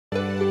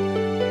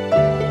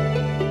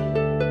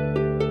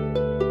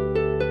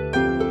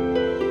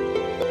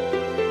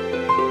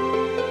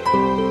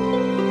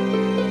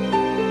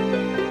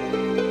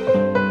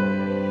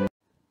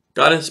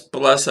God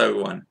bless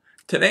everyone.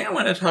 Today I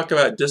want to talk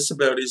about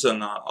disabilities are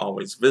not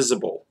always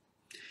visible.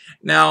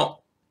 Now,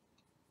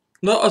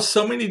 there are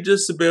so many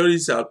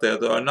disabilities out there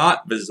that are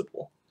not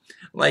visible.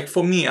 Like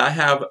for me, I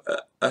have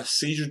a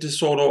seizure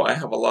disorder, I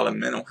have a lot of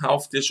mental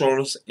health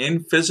disorders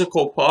and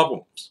physical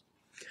problems.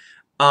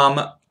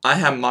 I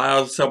have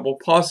mild cerebral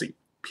palsy.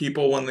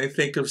 People, when they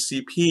think of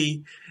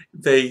CP,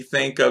 they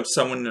think of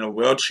someone in a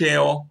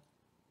wheelchair,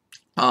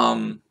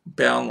 bound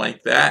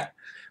like that.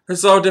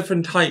 There's all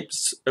different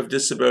types of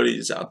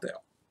disabilities out there.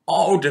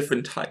 All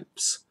different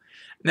types.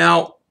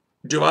 Now,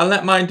 do I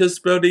let my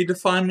disability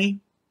define me?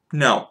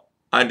 No,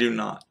 I do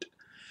not.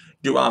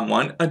 Do I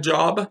want a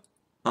job?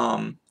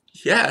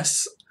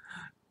 Yes.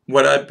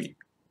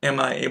 Am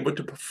I able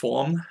to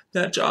perform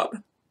that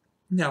job?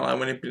 No, I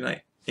wouldn't be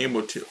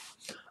able to.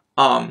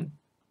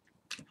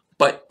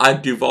 But I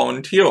do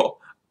volunteer.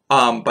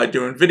 By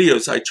doing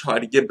videos, I try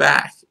to give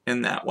back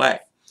in that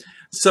way.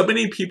 So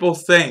many people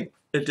think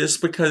that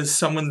just because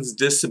someone's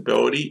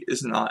disability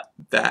is not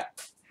that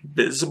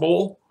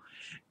visible,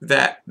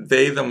 that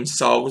they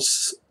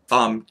themselves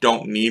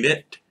don't need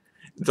it.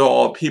 There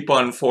are people,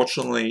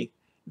 unfortunately,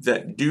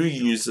 that do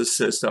use the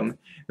system,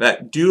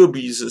 that do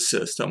abuse the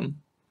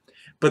system,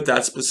 but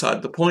that's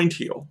beside the point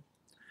here.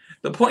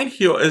 The point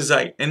here is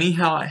that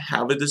anyhow I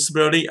have a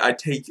disability, I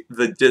take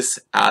the dis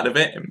out of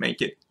it and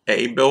make it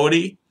a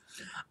ability.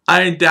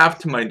 I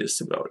adapt to my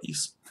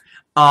disabilities.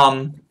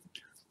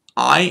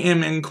 I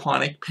am in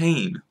chronic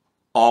pain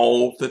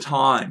all the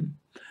time.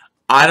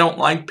 I don't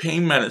like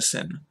pain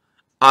medicine.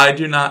 I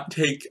do not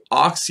take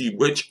Oxy,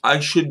 which I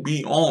should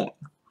be on.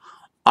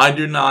 I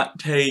do not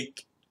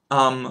take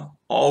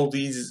all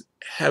these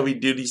heavy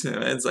duty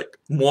meds like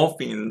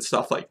morphine and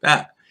stuff like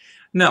that.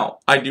 No,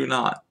 I do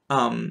not.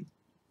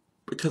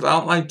 Because I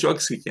don't like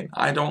drug seeking.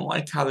 I don't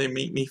like how they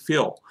make me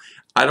feel.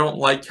 I don't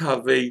like how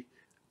they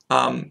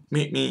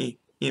make me,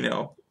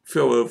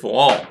 feel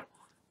overall.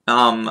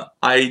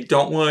 I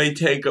don't really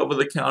take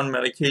over-the-counter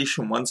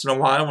medication. Once in a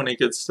while, when it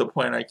gets to the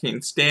point I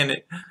can't stand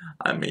it,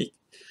 I may...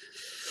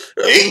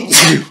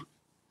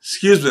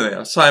 Excuse me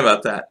there, sorry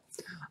about that.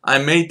 I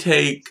may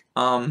take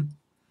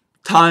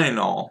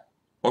Tylenol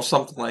or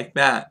something like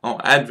that, or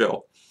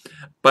Advil,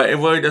 but it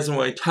really doesn't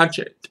really touch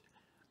it.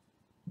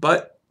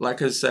 But,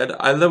 like I said,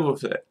 I live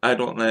with it. I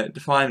don't let it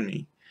define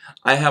me.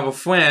 I have a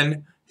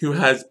friend who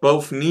has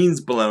both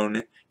knees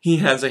blown. He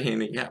has a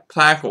handicap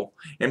placard,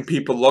 and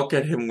people look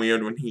at him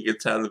weird when he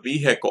gets out of the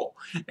vehicle.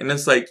 And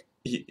it's like,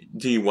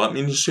 do you want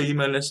me to show you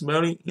my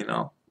disability?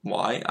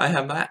 Why I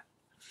have that?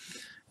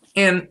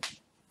 And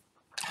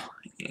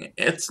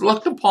it's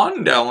looked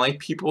upon now, like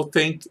people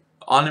think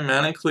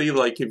automatically,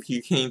 like if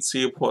you can't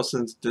see a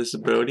person's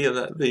disability,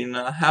 that they do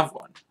not have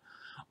one.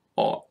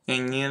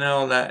 And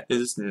that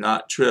is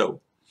not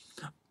true.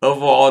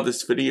 Overall,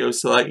 this video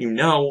is to let you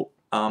know,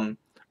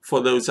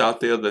 for those out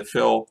there that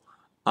feel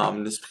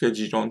just because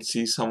you don't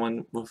see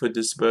someone with a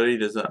disability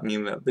does not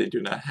mean that they do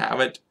not have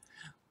it.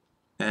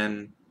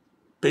 And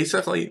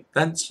basically,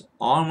 that's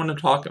all I want to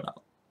talk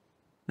about.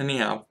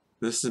 Anyhow,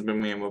 this has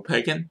been Rainbow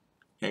Pagan,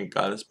 and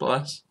God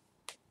bless.